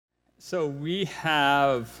So we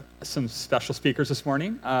have some special speakers this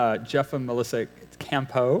morning, Jeff and Melissa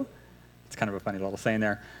Campo. It's kind of a funny little saying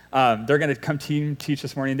there. They're going to come teach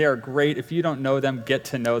this morning. They are great. If you don't know them, get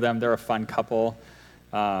to know them. They're a fun couple.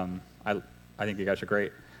 I think you guys are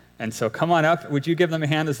great. And so come on up. Would you give them a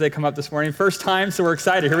hand as they come up this morning? First time, so we're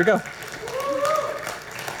excited. Here we go.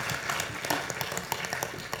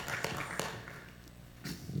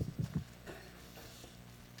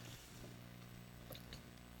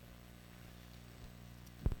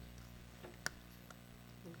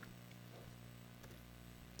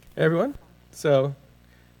 Hey everyone. So,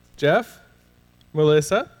 Jeff,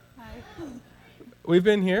 Melissa. Hi. We've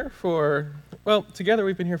been here together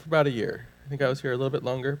we've been here for about a year. I think I was here a little bit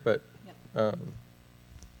longer, but Yep.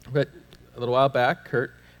 but a little while back,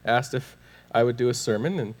 Kurt asked if I would do a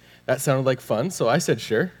sermon, and that sounded like fun, so I said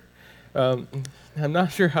sure. I'm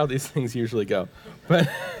not sure how these things usually go, but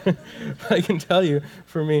I can tell you,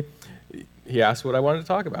 for me, he asked what I wanted to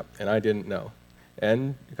talk about, and I didn't know.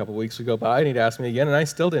 And a couple weeks would go by, and he'd ask me again, and I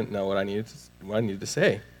still didn't know what I needed to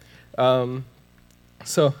say.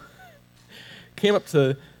 So, came up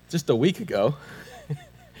to just a week ago,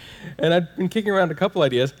 and I'd been kicking around a couple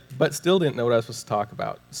ideas, but still didn't know what I was supposed to talk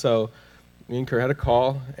about. So, me and Kurt had a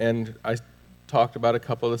call, and I talked about a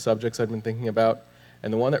couple of the subjects I'd been thinking about,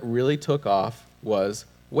 and the one that really took off was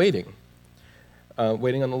waiting.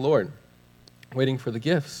 Waiting on the Lord. Waiting for the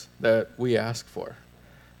gifts that we ask for.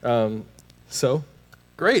 So,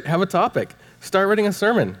 great, have a topic. Start writing a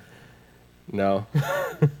sermon. No.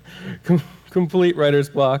 Complete writer's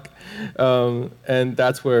block. And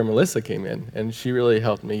that's where Melissa came in, and she really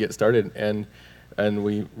helped me get started. And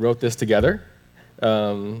we wrote this together.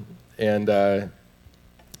 And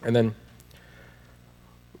then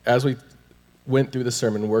as we went through the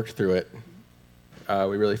sermon, worked through it,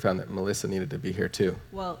 we really found that Melissa needed to be here too.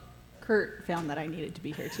 Well, Kurt found that I needed to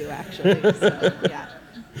be here too, actually. So, yeah.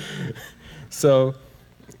 So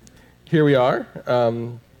here we are.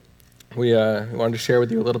 We wanted to share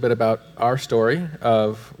with you a little bit about our story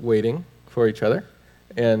of waiting for each other,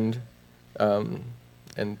 and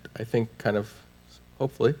I think kind of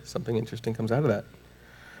hopefully something interesting comes out of that.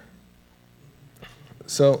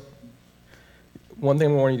 So one thing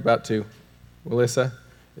I'm warning you about too, Melissa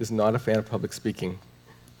is not a fan of public speaking.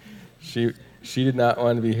 She did not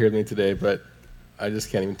want to be here with me today, but I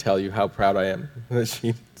just can't even tell you how proud I am that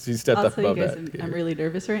she stepped up above that. I'll tell you guys, I'm really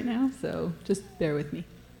nervous right now, so just bear with me.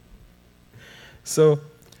 So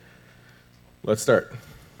let's start.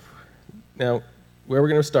 Now, where we're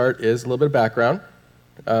going to start is a little bit of background.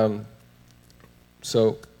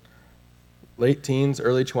 So late teens,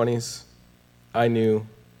 early 20s, I knew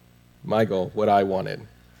my goal, what I wanted,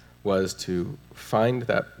 was to find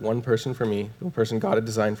that one person for me, the person God had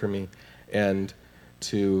designed for me, and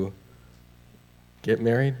to get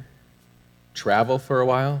married, travel for a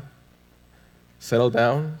while, settle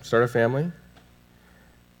down, start a family.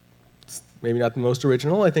 It's maybe not the most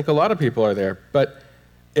original. I think a lot of people are there. But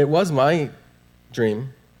it was my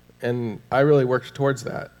dream, and I really worked towards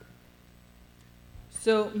that.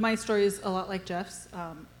 So my story is a lot like Jeff's.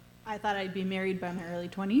 I thought I'd be married by my early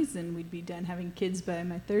 20s, and we'd be done having kids by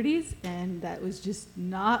my 30s, and that was just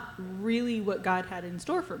not really what God had in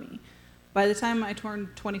store for me. By the time I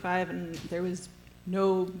turned 25 and there was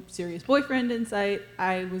no serious boyfriend in sight,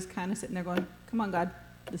 I was kind of sitting there going, come on, God,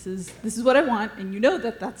 this is what I want, and you know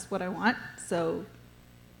that that's what I want, so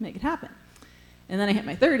make it happen. And then I hit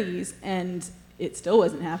my 30s, and it still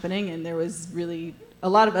wasn't happening, and there was really a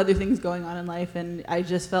lot of other things going on in life, and I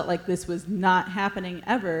just felt like this was not happening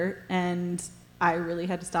ever, and I really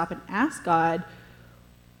had to stop and ask God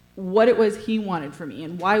what it was he wanted for me,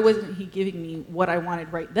 and why wasn't he giving me what I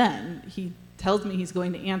wanted right then? He tells me he's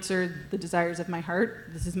going to answer the desires of my heart.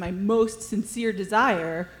 This is my most sincere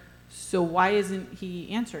desire, so why isn't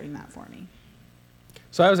he answering that for me?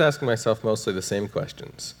 So I was asking myself mostly the same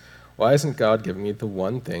questions. Why isn't God giving me the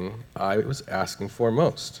one thing I was asking for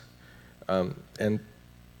most? And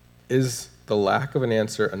is the lack of an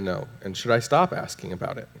answer a no? And should I stop asking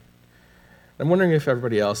about it? I'm wondering if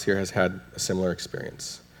everybody else here has had a similar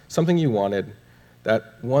experience. Something you wanted,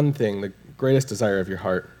 that one thing, the greatest desire of your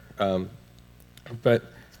heart, but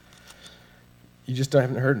you just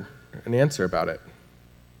haven't heard an answer about it.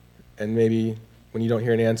 And maybe when you don't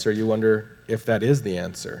hear an answer, you wonder if that is the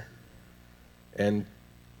answer. And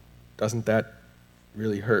doesn't that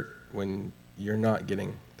really hurt when you're not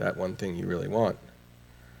getting that one thing you really want?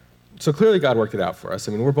 So clearly God worked it out for us.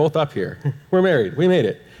 I mean, we're both up here. We're married. We made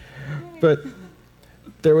it. But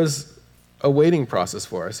there was a waiting process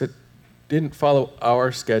for us. It didn't follow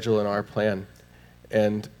our schedule and our plan.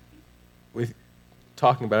 And we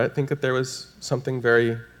talking about it, think that there was something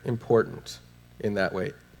very important in that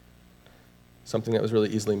wait. Something that was really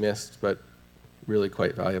easily missed, but really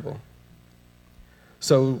quite valuable.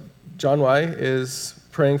 So John Y. is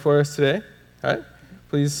praying for us today. All right?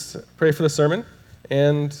 Please pray for the sermon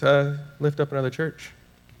and lift up another church.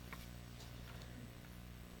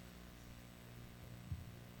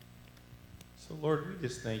 So Lord, we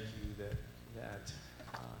just thank you that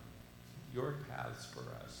your paths for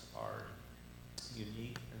us are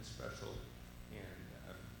unique and special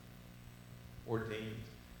and ordained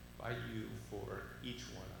by you for each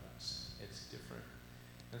one of us. It's different.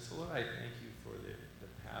 And so Lord, I thank you for the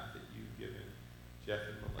path that you've given Jeff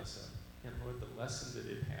and Melissa, and Lord, the lesson that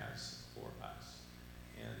it has for us.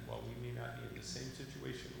 And while we may not be in the same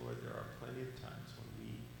situation, Lord, there are plenty of times when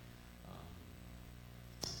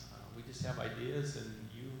we just have ideas and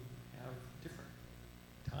you have different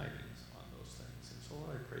timings on those things. And so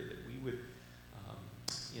Lord, I pray that we would,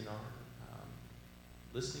 in our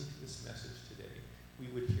listening to this message today, we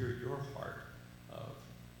would hear your heart of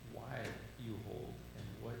why you hold and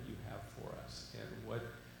what you have for us, and what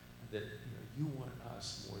that you want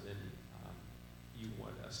us more than you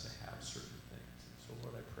want us to have certain things. And so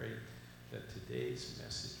Lord, I pray that today's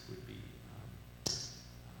message would be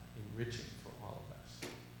enriching for all of us.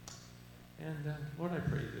 And Lord, I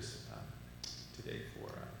pray this today for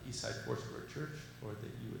Eastside Foursquare Church, Lord, that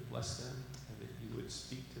you would bless them and that you would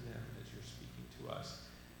speak to them as you're speaking to us.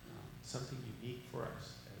 Something unique for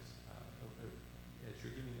us as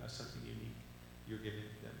you're giving us something unique, you're giving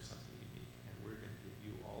them something unique, and we're going to give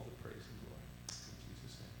you all the praise and glory. In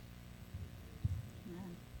Jesus' name.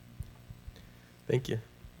 Amen. Thank you.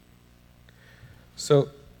 So,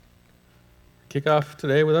 kick off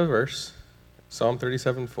today with a verse, Psalm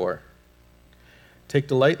 37:4. Take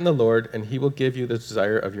delight in the Lord, and he will give you the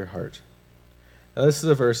desire of your heart. Now, this is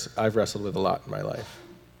a verse I've wrestled with a lot in my life.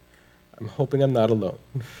 I'm hoping I'm not alone.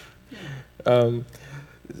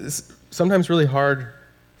 It's sometimes really hard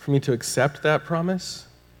for me to accept that promise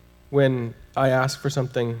when I ask for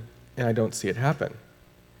something and I don't see it happen.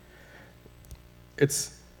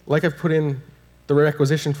 It's like I've put in the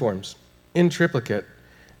requisition forms in triplicate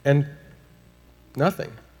and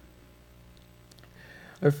nothing.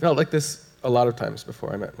 I've felt like this a lot of times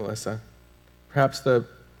before I met Melissa. Perhaps the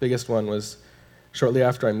biggest one was shortly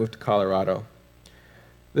after I moved to Colorado.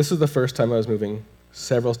 This was the first time I was moving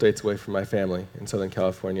several states away from my family in Southern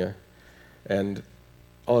California, and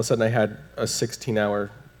all of a sudden I had a 16-hour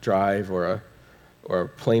drive or a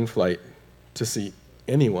plane flight to see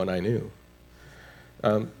anyone I knew.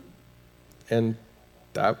 And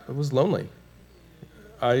that was lonely.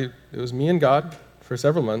 It was me and God for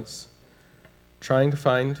several months trying to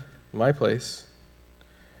find my place,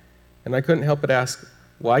 and I couldn't help but ask,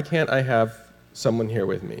 why can't I have someone here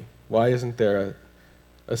with me? Why isn't there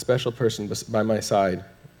a special person by my side?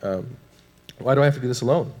 Why do I have to do this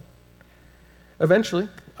alone? Eventually,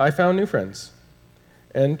 I found new friends,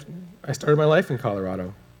 and I started my life in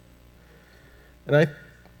Colorado. And I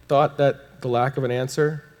thought that the lack of an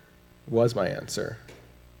answer was my answer.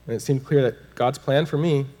 And it seemed clear that God's plan for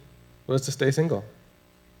me was to stay single.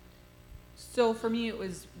 So for me, it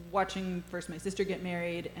was watching first my sister get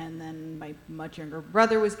married, and then my much younger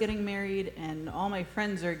brother was getting married, and all my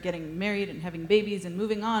friends are getting married and having babies and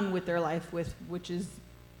moving on with their life, which is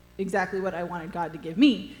exactly what I wanted God to give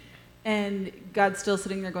me. And God's still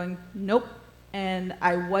sitting there going, nope. And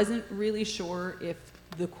I wasn't really sure if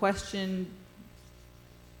the question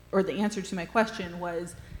or the answer to my question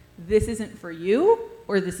was, this isn't for you,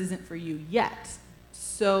 or this isn't for you yet.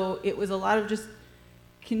 So it was a lot of just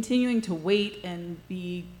continuing to wait and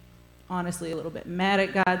be honestly a little bit mad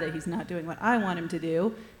at God that he's not doing what I want him to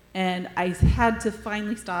do. And I had to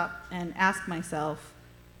finally stop and ask myself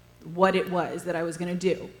what it was that I was going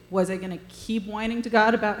to do. Was I going to keep whining to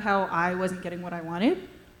God about how I wasn't getting what I wanted?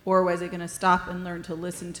 Or was I going to stop and learn to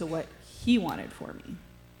listen to what he wanted for me?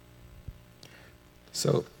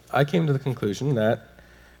 So I came to the conclusion that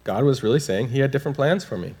God was really saying he had different plans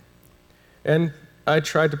for me. And I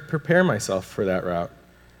tried to prepare myself for that route.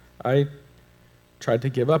 I tried to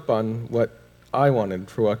give up on what I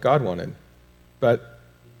wanted for what God wanted. But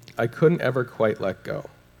I couldn't ever quite let go.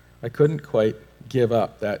 I couldn't quite give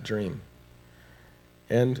up that dream.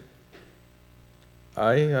 And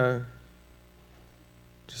I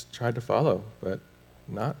just tried to follow, but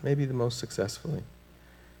not maybe the most successfully.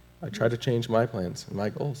 I tried to change my plans and my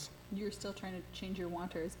goals. You're still trying to change your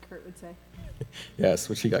wanter, as Kurt would say. Yes,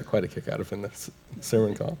 which he got quite a kick out of in this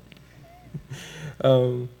sermon call.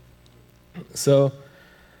 So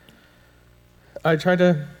I tried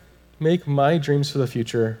to make my dreams for the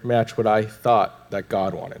future match what I thought that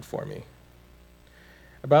God wanted for me.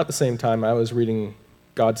 about the same time, I was reading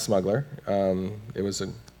God's Smuggler. It was a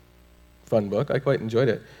fun book. I quite enjoyed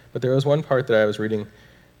it. But there was one part that I was reading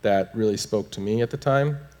that really spoke to me at the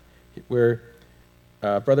time, where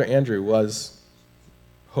Brother Andrew was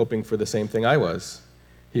hoping for the same thing I was.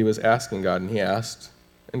 He was asking God, and he asked,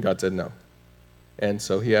 and God said no. And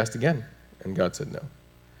so he asked again, and God said no.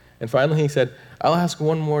 And finally he said, I'll ask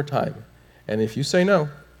one more time, and if you say no,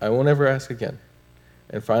 I won't ever ask again.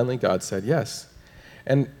 And finally God said yes.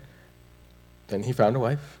 And then he found a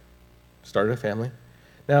wife, started a family.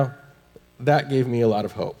 Now, that gave me a lot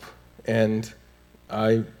of hope, and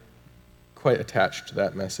I quite attached to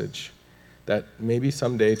that message, that maybe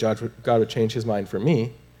someday God would change his mind for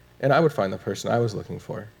me, and I would find the person I was looking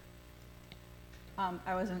for.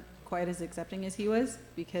 I wasn't quite as accepting as he was,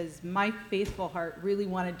 because my faithful heart really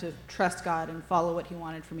wanted to trust God and follow what he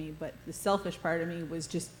wanted for me, but the selfish part of me was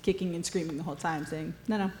just kicking and screaming the whole time, saying,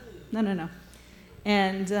 no.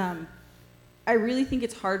 And I really think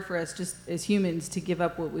it's hard for us just as humans to give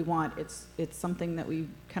up what we want. It's something that we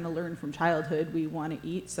kind of learn from childhood. We want to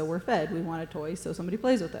eat, so we're fed. We want a toy, so somebody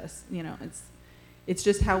plays with us. You know, it's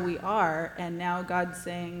just how we are. And now God's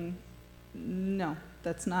saying, no,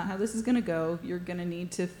 that's not how this is going to go. You're going to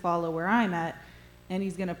need to follow where I'm at, and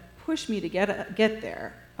he's going to push me to get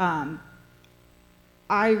there.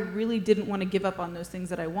 I really didn't want to give up on those things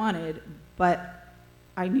that I wanted, but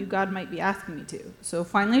I knew God might be asking me to. So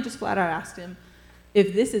finally, I just flat out asked him,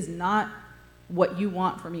 if this is not what you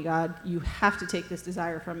want for me, God, you have to take this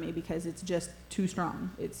desire from me, because it's just too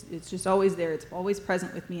strong. It's just always there. It's always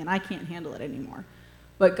present with me, and I can't handle it anymore.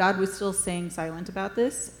 But God was still staying silent about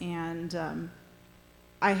this, and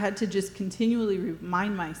I had to just continually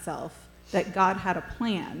remind myself that God had a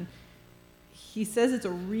plan. He says it's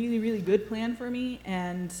a really, really good plan for me,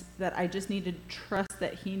 and that I just need to trust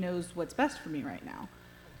that he knows what's best for me right now.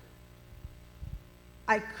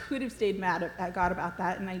 I could have stayed mad at God about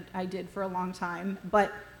that, and I did for a long time,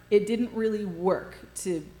 but it didn't really work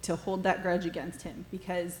to hold that grudge against him,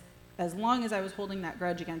 because as long as I was holding that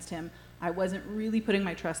grudge against him, I wasn't really putting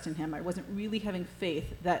my trust in him. I wasn't really having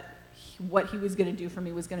faith that what he was going to do for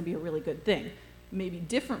me was going to be a really good thing. Maybe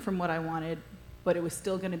different from what I wanted, but it was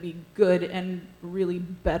still going to be good and really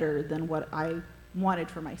better than what I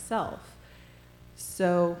wanted for myself.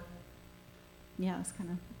 So, yeah, that's kind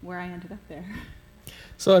of where I ended up there.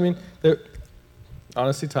 So, I mean,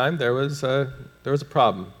 honestly, there was a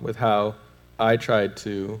problem with how I tried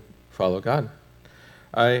to follow God.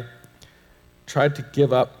 I tried to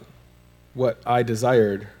give up what I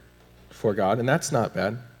desired for God, and that's not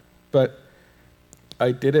bad, but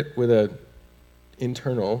I did it with an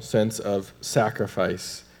internal sense of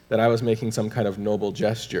sacrifice, that I was making some kind of noble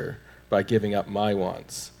gesture by giving up my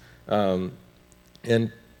wants. And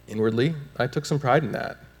inwardly, I took some pride in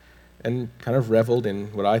that, and kind of reveled in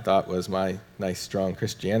what I thought was my nice, strong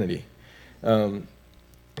Christianity. In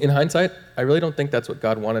hindsight, I really don't think that's what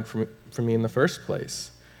God wanted from me in the first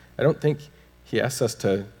place. I don't think he asks us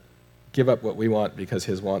to give up what we want because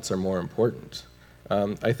his wants are more important.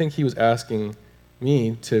 I think he was asking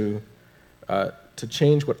me to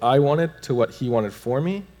change what I wanted to what he wanted for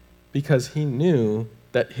me, because he knew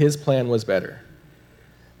that his plan was better.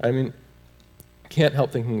 I mean, can't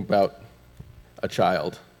help thinking about a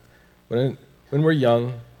child. When we're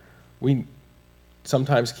young, we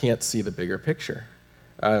sometimes can't see the bigger picture.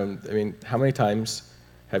 I mean, how many times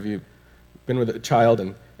have you been with a child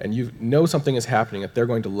and you know something is happening that they're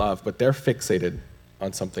going to love, but they're fixated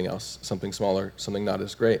on something else, something smaller, something not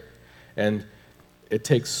as great. And it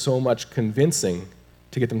takes so much convincing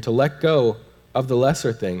to get them to let go of the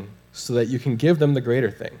lesser thing so that you can give them the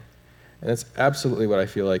greater thing. And that's absolutely what I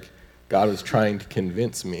feel like God was trying to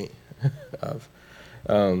convince me of.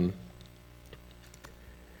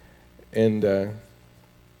 And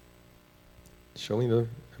show me the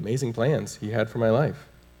amazing plans he had for my life.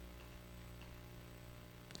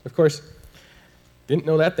 Of course, didn't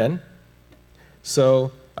know that then.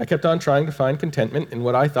 So I kept on trying to find contentment in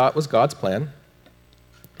what I thought was God's plan.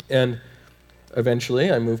 And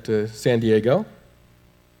eventually I moved to San Diego,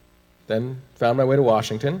 then found my way to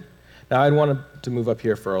Washington. Now, I'd wanted to move up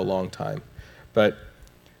here for a long time, but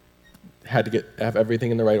had to have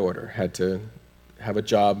everything in the right order. Had to have a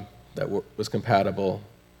job that was compatible,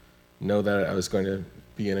 know that I was going to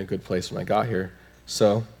be in a good place when I got here.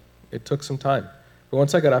 So it took some time. But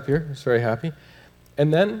once I got up here, I was very happy.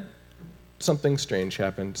 And then something strange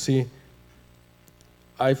happened. See,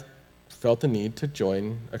 I felt the need to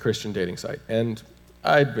join a Christian dating site. And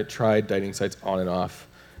I'd tried dating sites on and off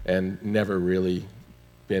and never really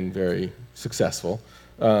been very successful.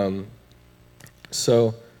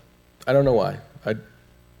 So I don't know why. I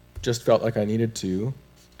just felt like I needed to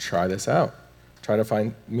try this out, try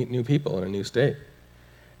to meet new people in a new state.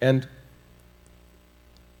 And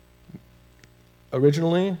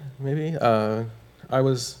originally, maybe, I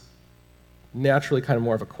was naturally kind of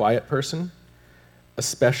more of a quiet person,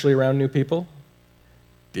 especially around new people.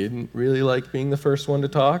 Didn't really like being the first one to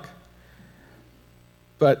talk.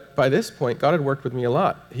 But by this point, God had worked with me a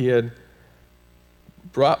lot. He had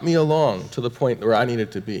brought me along to the point where I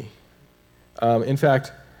needed to be. In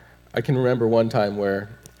fact, I can remember one time where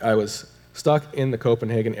I was stuck in the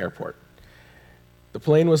Copenhagen airport. The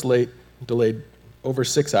plane was late, delayed over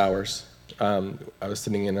 6 hours. I was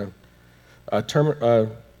sitting in a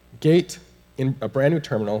gate in a brand new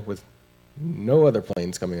terminal with no other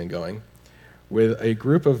planes coming and going, with a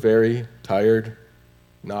group of very tired,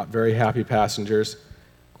 not very happy passengers,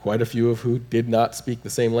 quite a few of who did not speak the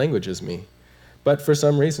same language as me. But for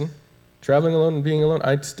some reason, traveling alone and being alone,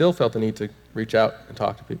 I still felt the need to reach out and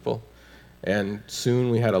talk to people. And soon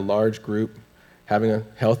we had a large group having a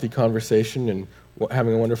healthy conversation and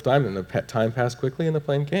having a wonderful time, and the time passed quickly and the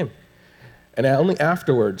plane came. And only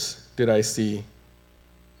afterwards did I see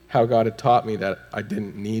how God had taught me that I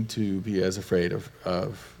didn't need to be as afraid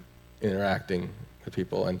of interacting with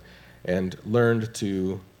people, and learned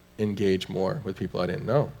to engage more with people I didn't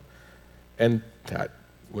know. And that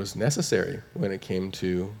was necessary when it came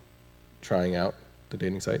to trying out the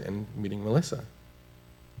dating site and meeting Melissa.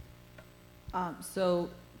 So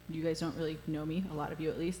you guys don't really know me, a lot of you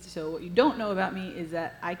at least. So what you don't know about me is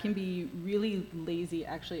that I can be really lazy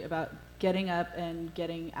actually about getting up and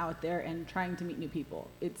getting out there and trying to meet new people.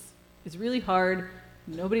 It's really hard.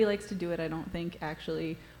 Nobody likes to do it, I don't think,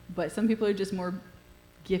 actually. But some people are just more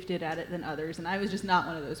gifted at it than others, and I was just not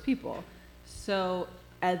one of those people. So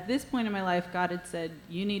at this point in my life, God had said,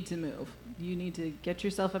 you need to move. You need to get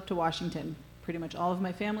yourself up to Washington. Pretty much all of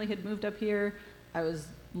my family had moved up here. I was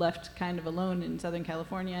left kind of alone in Southern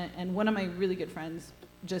California, and one of my really good friends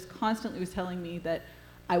just constantly was telling me that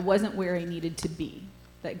I wasn't where I needed to be,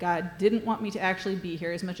 that God didn't want me to actually be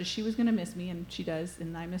here as much as she was going to miss me, and she does,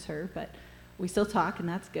 and I miss her, but we still talk, and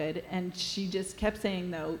that's good. And she just kept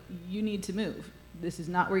saying, though, you need to move. This is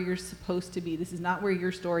not where you're supposed to be. This is not where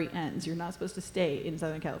your story ends. You're not supposed to stay in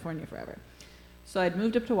Southern California forever. So I'd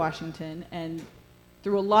moved up to Washington, and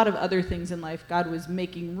through a lot of other things in life, God was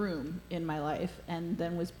making room in my life, and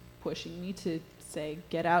then was pushing me to say,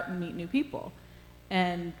 get out and meet new people.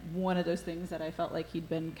 And one of those things that I felt like he'd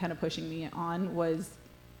been kind of pushing me on was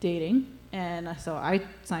dating. And so I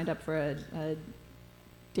signed up for a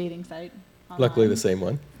dating site online. Luckily the same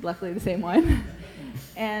one. Luckily the same one.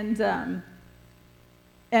 And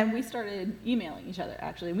we started emailing each other,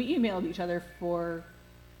 actually. We emailed each other for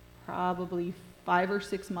probably 5 or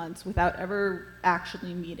 6 months without ever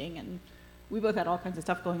actually meeting. And we both had all kinds of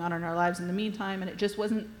stuff going on in our lives in the meantime, and it just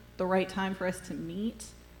wasn't the right time for us to meet,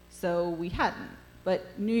 so we hadn't.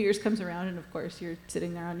 But New Year's comes around, and of course you're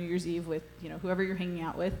sitting there on New Year's Eve with, whoever you're hanging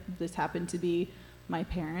out with. This happened to be my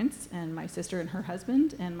parents and my sister and her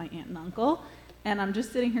husband and my aunt and uncle. And I'm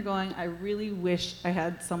just sitting here going, I really wish I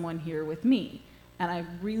had someone here with me. And I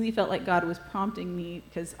really felt like God was prompting me,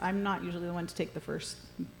 because I'm not usually the one to take the first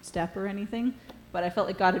step or anything, but I felt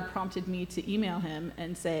like God had prompted me to email him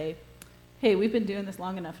and say, hey, we've been doing this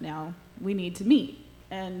long enough now, we need to meet.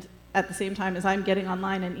 And at the same time as I'm getting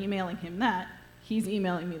online and emailing him that, he's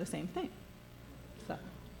emailing me the same thing. So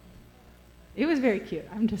it was very cute,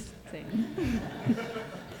 I'm just saying.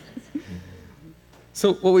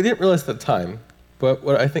 So what we didn't realize at the time, but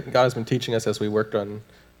what I think God has been teaching us as we worked on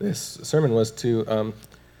this sermon, was to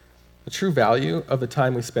the true value of the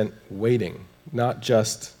time we spent waiting, not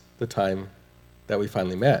just the time that we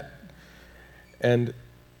finally met. And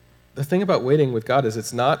the thing about waiting with God is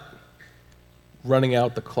it's not running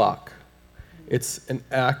out the clock. It's an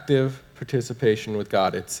active participation with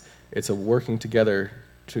God. It's a working together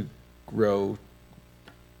to grow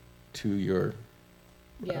to your...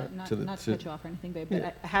 Yeah, not to cut you off or anything, babe,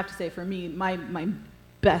 but I have to say, for me, my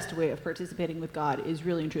best way of participating with God is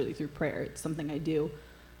really and truly through prayer. It's something I do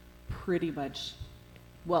pretty much,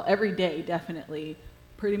 well, every day, definitely,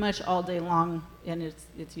 pretty much all day long, and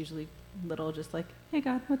it's usually little, just like, hey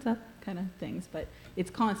God, what's up, kind of things, but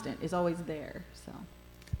it's constant, it's always there, so.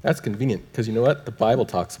 That's convenient, because you know what? The Bible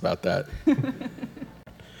talks about that.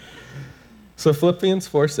 So Philippians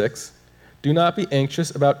 4:6, do not be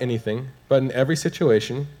anxious about anything, but in every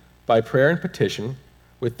situation, by prayer and petition,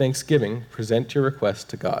 with thanksgiving, present your request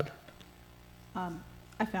to God.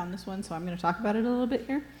 I found this one, so I'm going to talk about it a little bit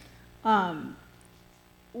here.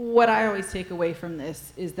 What I always take away from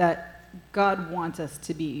this is that God wants us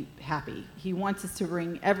to be happy. He wants us to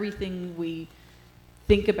bring everything we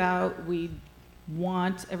think about, we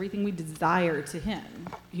want everything we desire to him.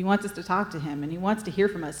 He wants us to talk to him, and he wants to hear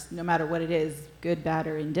from us no matter what it is, good, bad,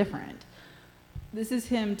 or indifferent. This is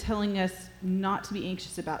him telling us not to be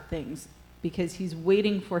anxious about things because he's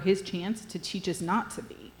waiting for his chance to teach us not to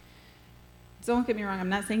be. Don't get me wrong, I'm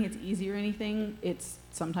not saying it's easy or anything. It's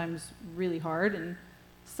sometimes really hard, and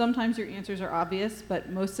sometimes your answers are obvious, but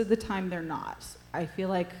most of the time they're not. I feel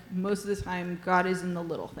like most of the time God is in the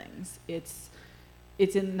little things. It's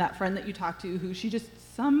in that friend that you talk to who she just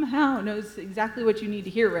somehow knows exactly what you need to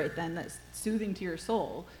hear right then, that's soothing to your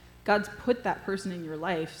soul. God's put that person in your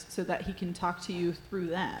life so that he can talk to you through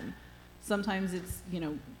them. Sometimes it's,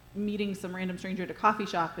 meeting some random stranger at a coffee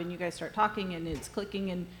shop and you guys start talking and it's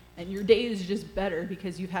clicking and your day is just better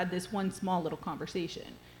because you've had this one small little conversation.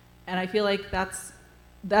 And I feel like that's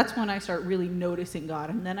when I start really noticing God,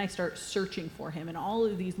 and then I start searching for him and all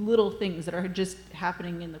of these little things that are just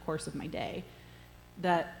happening in the course of my day,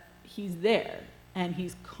 that he's there and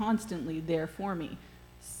he's constantly there for me.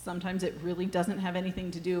 Sometimes it really doesn't have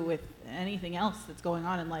anything to do with anything else that's going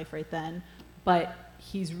on in life right then, but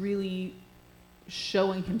he's really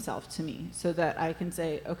showing himself to me so that I can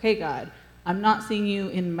say, okay, God, I'm not seeing you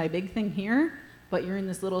in my big thing here, but you're in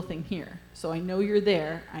this little thing here. So I know you're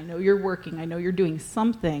there. I know you're working. I know you're doing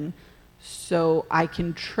something, so I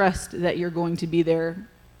can trust that you're going to be there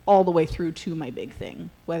all the way through to my big thing.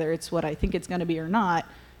 Whether it's what I think it's going to be or not,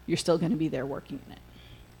 you're still going to be there working in it.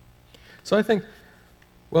 So I think,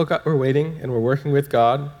 God, we're waiting and we're working with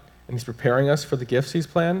God, and he's preparing us for the gifts he's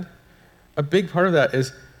planned. A big part of that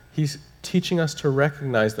is he's teaching us to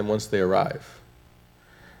recognize them once they arrive.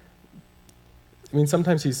 I mean,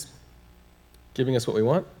 sometimes he's giving us what we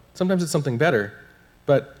want. Sometimes it's something better.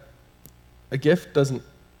 But a gift doesn't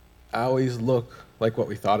always look like what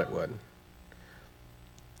we thought it would.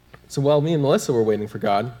 So while me and Melissa were waiting for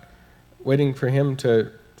God, waiting for him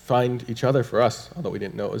to find each other for us, although we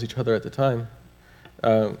didn't know it was each other at the time,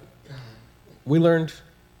 we learned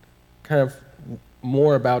kind of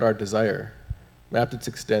more about our desire, mapped its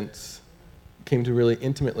extents, came to really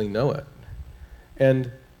intimately know it.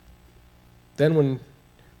 And then when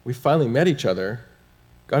we finally met each other,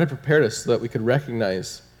 God had prepared us so that we could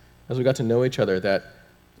recognize, as we got to know each other, that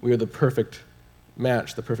we were the perfect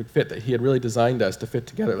match, the perfect fit, that he had really designed us to fit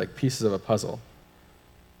together like pieces of a puzzle.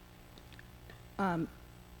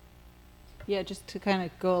 Yeah, just to kind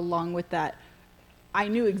of go along with that, I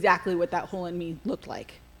knew exactly what that hole in me looked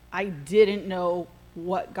like. I didn't know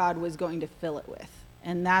what God was going to fill it with.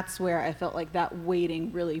 And that's where I felt like that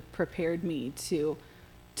waiting really prepared me to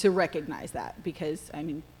recognize that. Because, I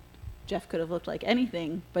mean, Jeff could have looked like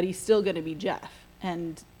anything, but he's still going to be Jeff.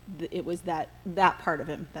 And it was that part of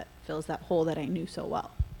him that fills that hole that I knew so well.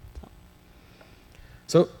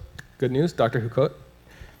 So good news, Dr. Who quote.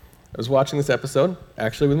 I was watching this episode,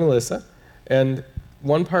 actually with Melissa, and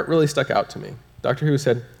one part really stuck out to me. Dr. Who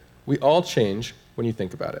said, "We all change when you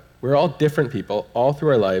think about it. We're all different people all through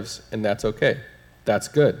our lives, and that's okay. That's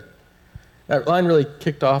good." That line really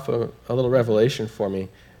kicked off a little revelation for me.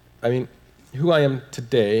 I mean, who I am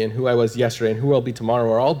today and who I was yesterday and who I'll be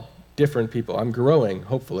tomorrow are all different people. I'm growing,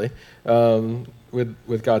 hopefully,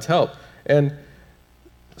 with God's help. And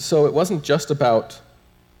so it wasn't just about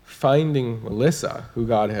finding Melissa, who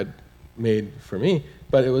God had made for me,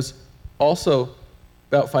 but it was also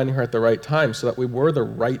about finding her at the right time so that we were the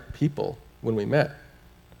right people when we met.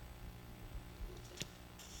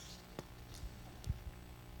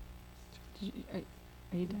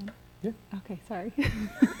 Are you done? Yeah. Okay, sorry.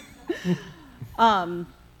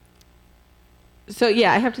 So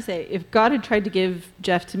yeah, I have to say, if God had tried to give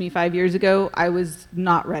Jeff to me 5 years ago, I was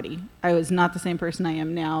not ready. I was not the same person I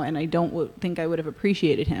am now, and I don't think I would have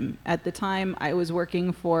appreciated him. At the time, I was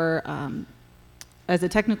working for as a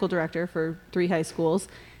technical director for 3 high schools,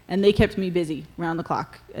 and they kept me busy around the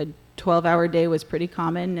clock. A 12-hour day was pretty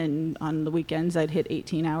common, and on the weekends I'd hit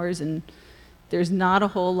 18 hours, and there's not a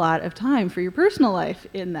whole lot of time for your personal life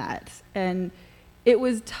in that. And it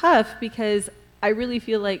was tough because I really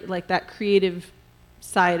feel like that creative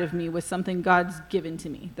side of me was something God's given to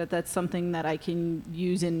me, that's something that I can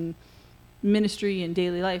use in ministry and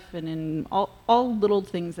daily life and in all little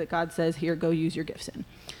things that God says, here, go use your gifts in.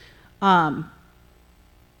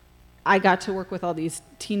 I got to work with all these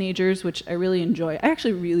teenagers, which I really enjoy. I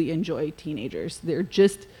actually really enjoy teenagers. They're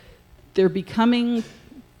becoming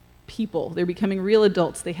people. They're becoming real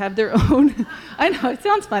adults. They have their own, I know, it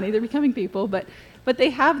sounds funny, they're becoming people, but they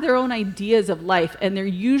have their own ideas of life, and they're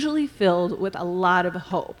usually filled with a lot of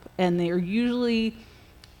hope, and they're usually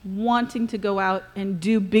wanting to go out and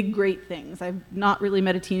do big, great things. I've not really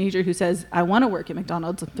met a teenager who says, I want to work at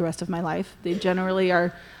McDonald's the rest of my life. They generally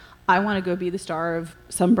are, I want to go be the star of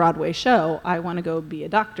some Broadway show. I want to go be a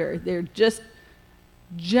doctor. They're just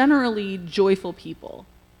generally joyful people,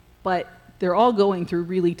 but they're all going through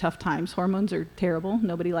really tough times. Hormones are terrible.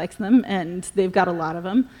 Nobody likes them, and they've got a lot of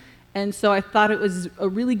them. And so I thought it was a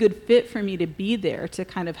really good fit for me to be there to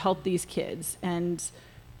kind of help these kids and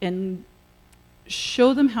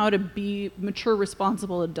show them how to be mature,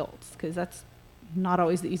 responsible adults, because that's not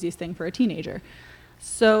always the easiest thing for a teenager.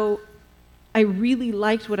 So I really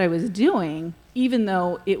liked what I was doing, even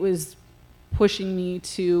though it was pushing me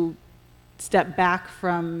to step back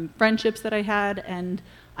from friendships that I had, and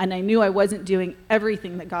I knew I wasn't doing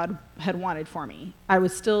everything that God had wanted for me. I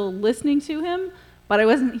was still listening to him, but I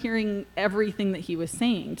wasn't hearing everything that he was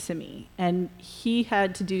saying to me. And he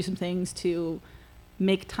had to do some things to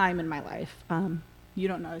make time in my life. You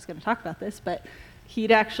don't know I was going to talk about this, but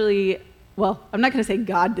he'd actually, well, I'm not going to say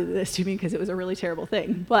God did this to me because it was a really terrible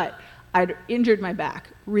thing, but I'd injured my back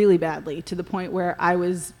really badly to the point where I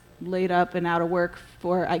was laid up and out of work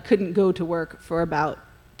I couldn't go to work for about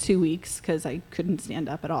 2 weeks because I couldn't stand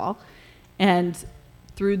up at all. And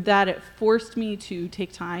through that, it forced me to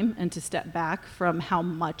take time and to step back from how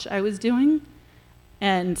much I was doing.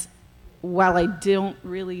 And while I don't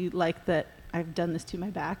really like that I've done this to my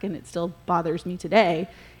back and it still bothers me today,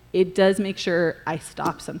 it does make sure I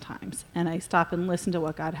stop sometimes and I stop and listen to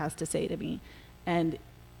what God has to say to me. And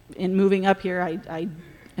in moving up here, I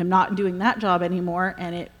am not doing that job anymore,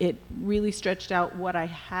 and it really stretched out what I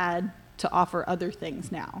had to offer other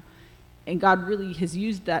things now. And God really has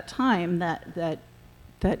used that time, that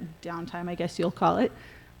downtime, I guess you'll call it,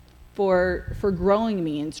 for growing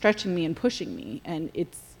me and stretching me and pushing me. And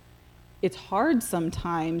it's hard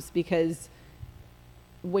sometimes because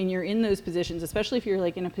when you're in those positions, especially if you're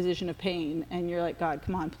like in a position of pain and you're like, God,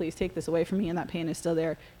 come on, please take this away from me, and that pain is still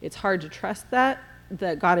there, it's hard to trust that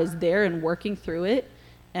God is there and working through it.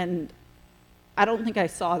 And I don't think I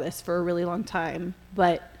saw this for a really long time,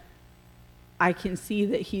 but I can see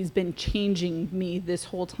that he's been changing me this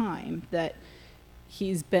whole time, that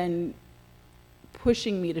he's been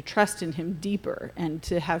pushing me to trust in him deeper and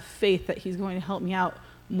to have faith that he's going to help me out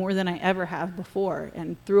more than I ever have before.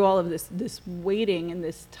 And through all of this waiting and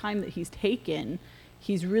this time that he's taken,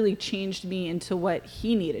 he's really changed me into what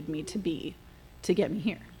he needed me to be to get me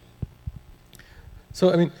here.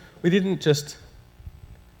 So, I mean, we don't just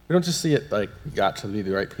see it like we got to be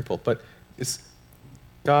the right people, but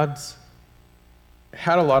God's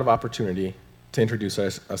had a lot of opportunity to introduce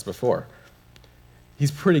us before. He's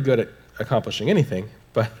pretty good at accomplishing anything,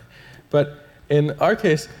 but in our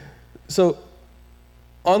case, so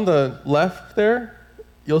on the left there,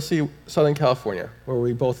 you'll see Southern California, where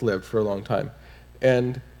we both lived for a long time.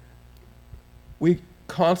 And we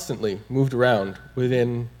constantly moved around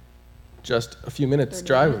within just a few minutes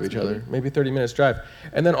drive of each other, maybe 30 minutes drive.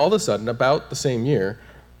 And then all of a sudden, about the same year,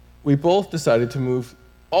 we both decided to move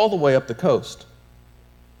all the way up the coast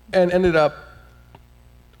and ended up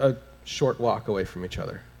a short walk away from each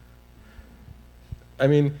other. I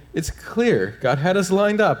mean, it's clear God had us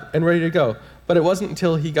lined up and ready to go, but it wasn't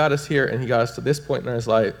until he got us here and he got us to this point in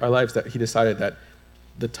our lives that he decided that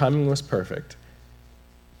the timing was perfect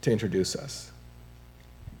to introduce us.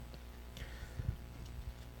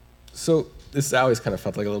 So this always kind of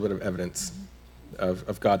felt like a little bit of evidence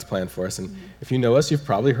of God's plan for us. And if you know us, you've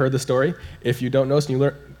probably heard the story. If you don't know us and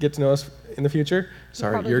you get to know us in the future,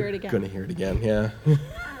 sorry, you're going to hear it again. Yeah.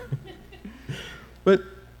 But,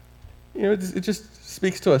 you know, it just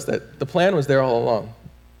speaks to us that the plan was there all along.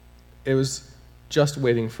 It was just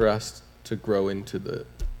waiting for us to grow into the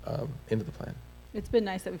plan. It's been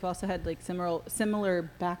nice that we've also had like similar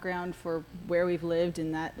background for where we've lived,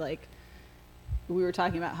 in that like we were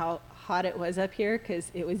talking about how hot it was up here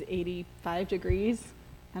because it was 85 degrees,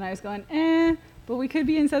 and I was going, but we could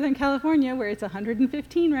be in Southern California where it's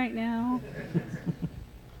 115 right now.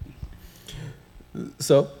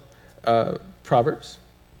 So, Proverbs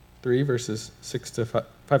 3 verses 5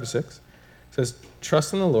 to 6 says,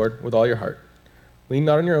 "Trust in the Lord with all your heart. Lean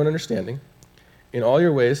not on your own understanding. In all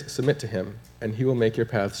your ways submit to him, and he will make your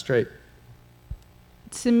path straight."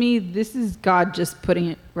 To me, this is God just putting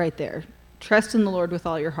it right there. Trust in the Lord with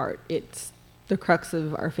all your heart. It's the crux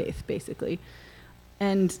of our faith, basically.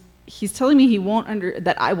 And he's telling me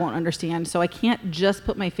that I won't understand, so I can't just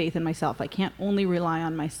put my faith in myself. I can't only rely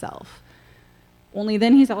on myself. Only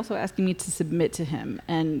then he's also asking me to submit to him.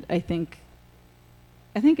 And I think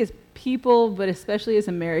as people, but especially as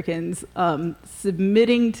Americans,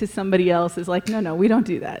 submitting to somebody else is like, no, we don't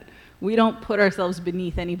do that. We don't put ourselves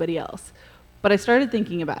beneath anybody else. But I started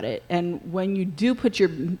thinking about it, and when you do put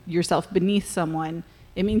yourself beneath someone,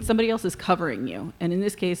 it means somebody else is covering you. And in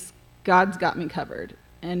this case, God's got me covered.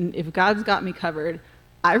 And if God's got me covered,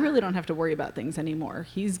 I really don't have to worry about things anymore.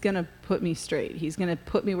 He's going to put me straight. He's going to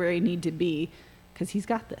put me where I need to be because he's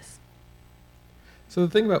got this. So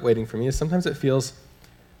the thing about waiting for me is sometimes it feels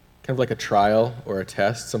kind of like a trial or a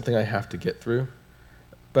test, something I have to get through.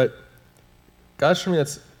 But God's shown me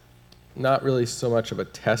that's not really so much of a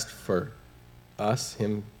test for us,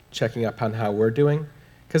 him checking up on how we're doing,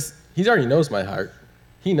 because he already knows my heart.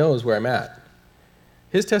 He knows where I'm at.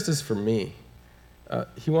 His test is for me.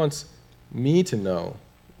 He wants me to know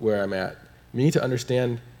where I'm at, me to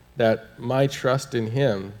understand that my trust in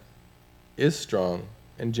him is strong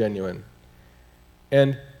and genuine.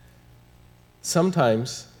 And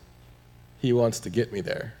sometimes he wants to get me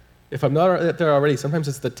there. If I'm not there already, sometimes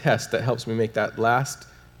it's the test that helps me make that last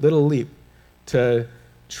little leap to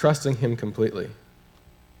trusting him completely.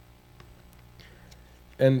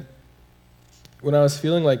 And when I was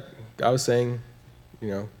feeling like I was saying,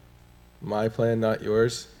 my plan, not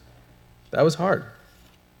yours, that was hard.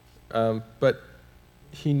 But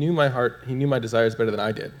he knew my heart, he knew my desires better than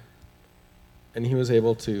I did. And he was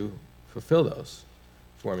able to fulfill those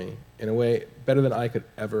for me in a way better than I could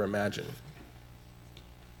ever imagine.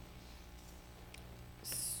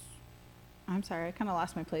 I'm sorry, I kind of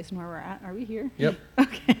lost my place in where we're at. Are we here? Yep.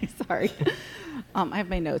 Okay, sorry. I have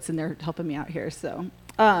my notes and they're helping me out here. So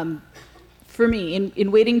for me,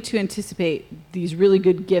 in waiting to anticipate these really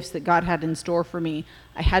good gifts that God had in store for me,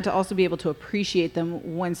 I had to also be able to appreciate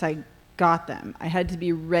them once I got them. I had to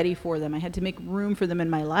be ready for them. I had to make room for them in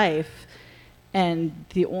my life. And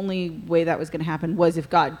the only way that was going to happen was if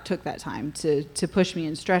God took that time to push me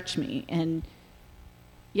and stretch me. And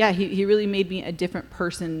yeah, he really made me a different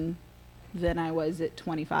person than I was at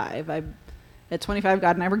 25. At 25,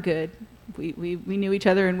 God and I were good. We knew each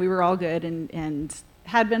other and we were all good and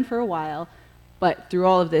had been for a while. But through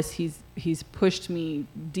all of this, he's pushed me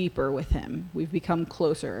deeper with him. We've become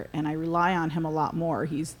closer, and I rely on him a lot more.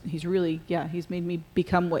 He's really, he's made me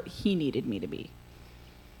become what he needed me to be.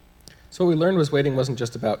 So what we learned was waiting wasn't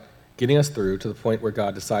just about getting us through to the point where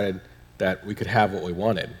God decided that we could have what we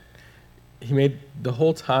wanted. He made the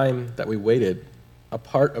whole time that we waited a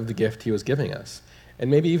part of the gift he was giving us, and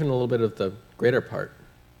maybe even a little bit of the greater part.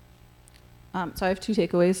 So I have two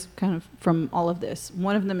takeaways kind of from all of this.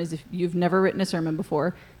 One of them is if you've never written a sermon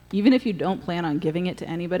before, even if you don't plan on giving it to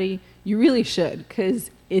anybody, you really should,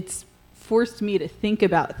 because it's forced me to think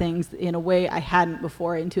about things in a way I hadn't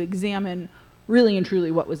before and to examine really and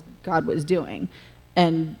truly what God was doing.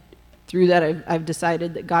 And through that, I've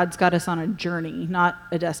decided that God's got us on a journey, not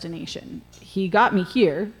a destination. He got me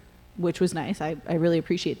here, which was nice. I really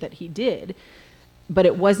appreciate that he did. But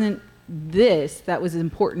it wasn't this that was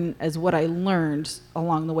important as what I learned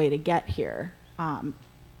along the way to get here.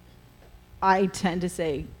 I tend to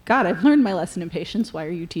say, God, I've learned my lesson in patience. Why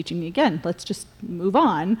are you teaching me again? Let's just move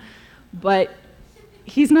on. But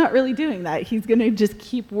he's not really doing that. He's going to just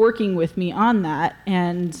keep working with me on that.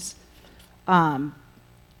 And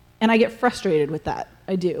I get frustrated with that.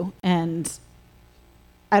 I do. And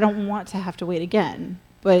I don't want to have to wait again.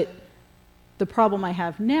 But the problem I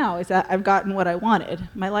have now is that I've gotten what I wanted.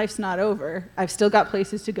 My life's not over. I've still got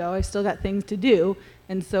places to go. I've still got things to do.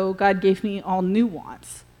 And so God gave me all new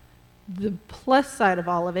wants. The plus side of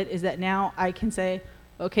all of it is that now I can say,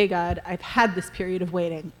 okay, God, I've had this period of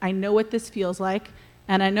waiting. I know what this feels like.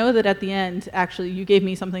 And I know that at the end, actually, you gave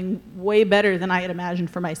me something way better than I had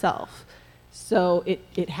imagined for myself. So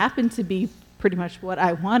it happened to be pretty much what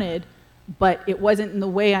I wanted, but it wasn't in the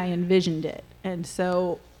way I envisioned it. And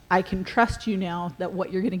so I can trust you now that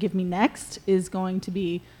what you're going to give me next is going to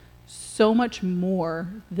be so much more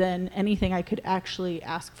than anything I could actually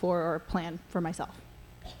ask for or plan for myself.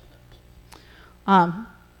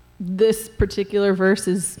 This particular verse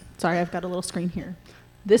is, sorry, I've got a little screen here.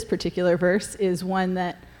 This particular verse is one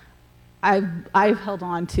that I've held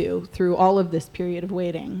on to through all of this period of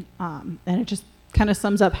waiting, and it just kind of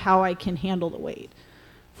sums up how I can handle the wait.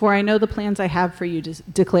 For I know the plans I have for you,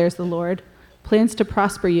 declares the Lord, plans to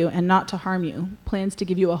prosper you and not to harm you, plans to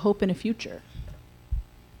give you a hope and a future.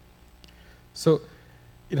 So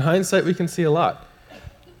in hindsight, we can see a lot.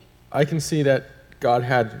 I can see that God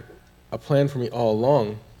had a plan for me all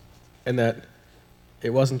along, and that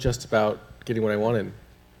it wasn't just about getting what I wanted,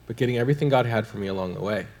 but getting everything God had for me along the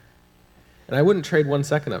way. And I wouldn't trade 1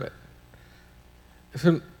 second of it.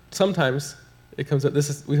 Sometimes it comes up,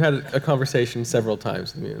 we've had a conversation several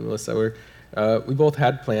times, me and Melissa, where we both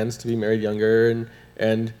had plans to be married younger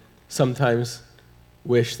and sometimes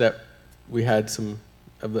wish that we had some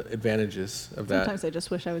of the advantages of that. Sometimes I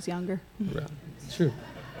just wish I was younger. Yeah, it's true.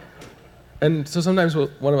 And so sometimes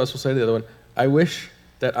one of us will say to the other one, I wish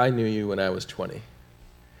that I knew you when I was 20.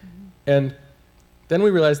 Mm-hmm. And then we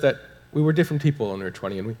realized that we were different people when we were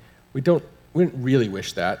 20, and we didn't really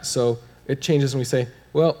wish that. So it changes when we say,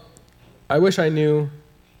 well, I wish I knew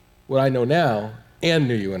what I know now and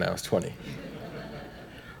knew you when I was 20.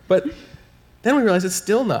 But then we realize it's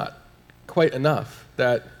still not quite enough.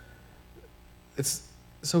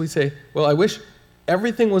 So we say, well, I wish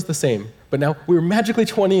everything was the same, but now we were magically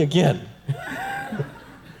 20 again.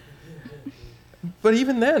 But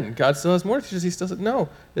even then, God still has more to teach us. He still said, no,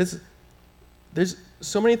 there's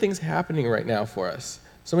so many things happening right now for us,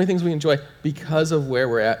 so many things we enjoy because of where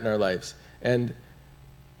we're at in our lives. And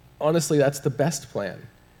honestly, that's the best plan.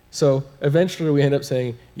 So eventually we end up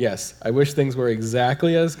saying, yes, I wish things were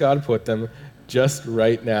exactly as God put them, just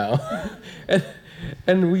right now.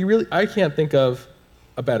 and I can't think of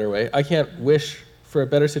a better way. I can't wish for a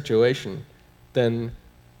better situation than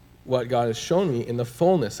what God has shown me in the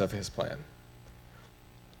fullness of his plan.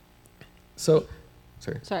 So,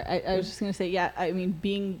 sorry. I was just going to say, yeah, I mean,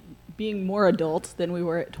 being more adult than we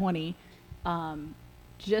were at 20,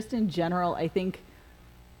 just in general, I think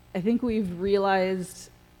we've realized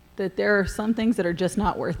that there are some things that are just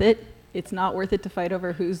not worth it. It's not worth it to fight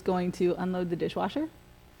over who's going to unload the dishwasher.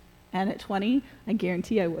 And at 20, I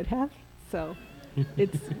guarantee I would have. So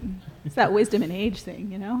it's that wisdom and age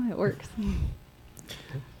thing, it works.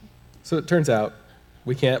 So it turns out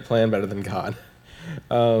we can't plan better than God.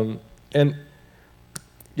 And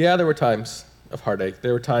yeah, there were times of heartache.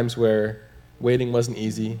 There were times where waiting wasn't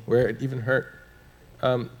easy, where it even hurt.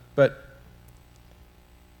 But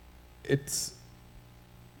it's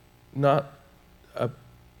not a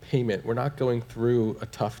payment. We're not going through a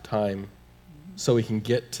tough time so we can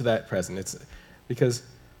get to that present. It's because,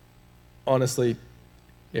 honestly,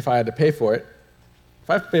 if I had to pay for it, if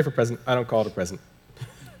I have to pay for a present, I don't call it a present.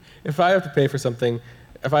 If I have to pay for something,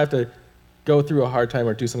 if I have to go through a hard time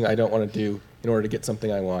or do something I don't want to do in order to get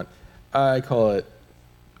something I want, I call it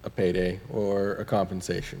a payday or a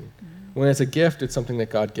compensation. Mm-hmm. When it's a gift, it's something that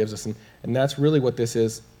God gives us, and that's really what this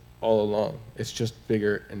is all along. It's just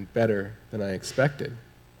bigger and better than I expected.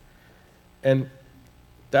 And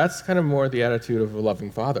that's kind of more the attitude of a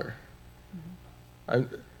loving father.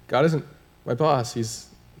 Mm-hmm. God isn't my boss, he's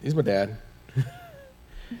my dad.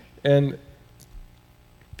 And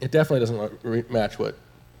it definitely doesn't match what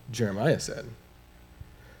Jeremiah said.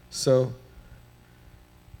 So,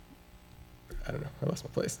 I don't know, I lost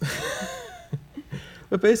my place.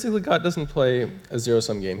 But basically, God doesn't play a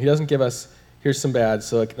zero-sum game. He doesn't give us, here's some bad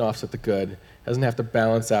so it can offset the good. Doesn't have to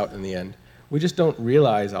balance out in the end. We just don't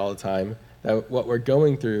realize all the time that what we're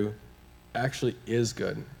going through actually is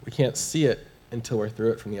good. We can't see it until we're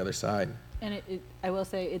through it from the other side. And I will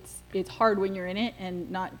say, it's hard when you're in it, and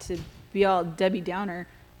not to be all Debbie Downer,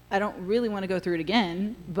 I don't really want to go through it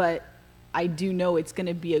again, but I do know it's going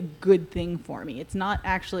to be a good thing for me. It's not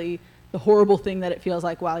actually the horrible thing that it feels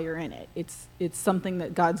like while you're in it. It's something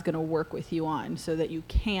that God's going to work with you on so that you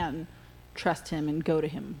can trust him and go to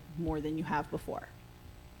him more than you have before.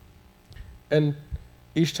 And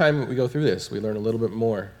each time we go through this, we learn a little bit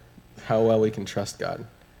more how well we can trust God.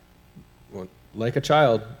 Well, like a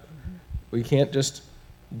child, we can't just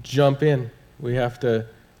jump in. We have to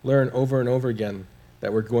learn over and over again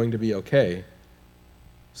that we're going to be okay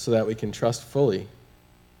so that we can trust fully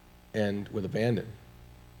and with abandon.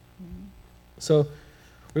 Mm-hmm. So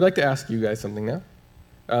we'd like to ask you guys something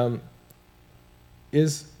now.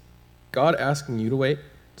 Is God asking you to wait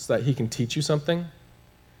so that he can teach you something?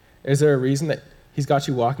 Is there a reason that he's got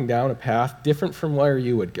you walking down a path different from where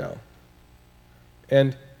you would go?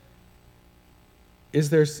 And is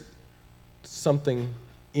there something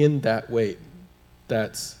in that wait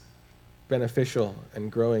that's beneficial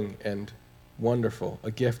and growing and wonderful,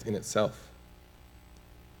 a gift in itself?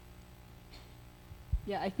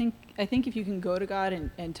 Yeah, I think if you can go to God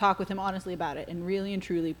and talk with him honestly about it and really and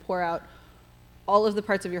truly pour out all of the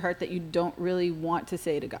parts of your heart that you don't really want to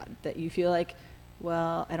say to God, that you feel like,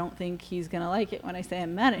 well, I don't think he's going to like it when I say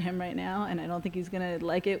I'm mad at him right now, and I don't think he's going to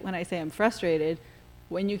like it when I say I'm frustrated.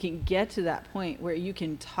 When you can get to that point where you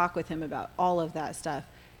can talk with him about all of that stuff,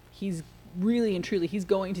 he's really and truly, he's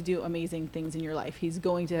going to do amazing things in your life. He's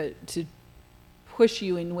going to push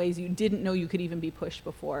you in ways you didn't know you could even be pushed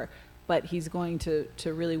before, but he's going to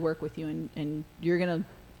really work with you, and you're going to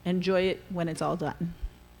enjoy it when it's all done.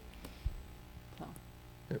 So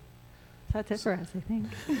yep. That's it for us, I think.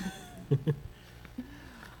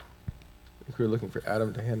 We were looking for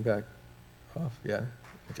Adam to hand back off. Yeah.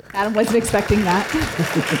 Okay. Adam wasn't expecting that.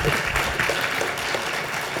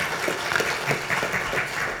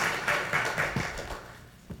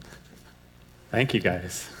 Thank you,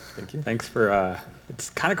 guys. Thank you. Thanks for, it's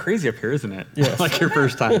kind of crazy up here, isn't it? Yes. Like your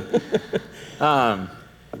first time.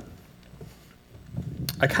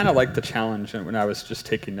 I kind of like the challenge, and when I was just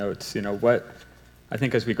taking notes, what I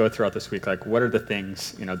think as we go throughout this week, like what are the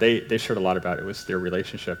things, they shared a lot about it was their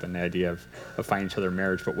relationship and the idea of finding each other in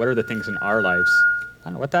marriage, but what are the things in our lives? I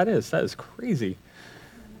don't know what that is. That is crazy.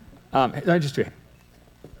 I just do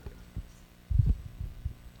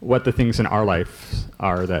what the things in our life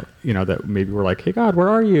are that, that maybe we're like, hey, God, where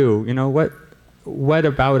are you? What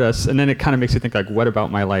about us? And then it kind of makes you think, like, what about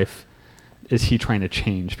my life is he trying to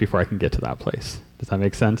change before I can get to that place? Does that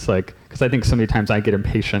make sense? Like, because I think so many times I get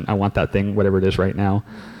impatient. I want that thing, whatever it is right now.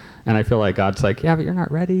 And I feel like God's like, yeah, but you're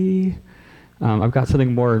not ready. I've got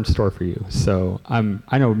something more in store for you. So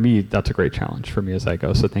I know that's a great challenge for me as I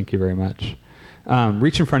go. So thank you very much.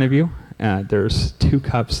 Reach in front of you. There's 2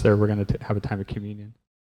 cups there. We're going to have a time of communion.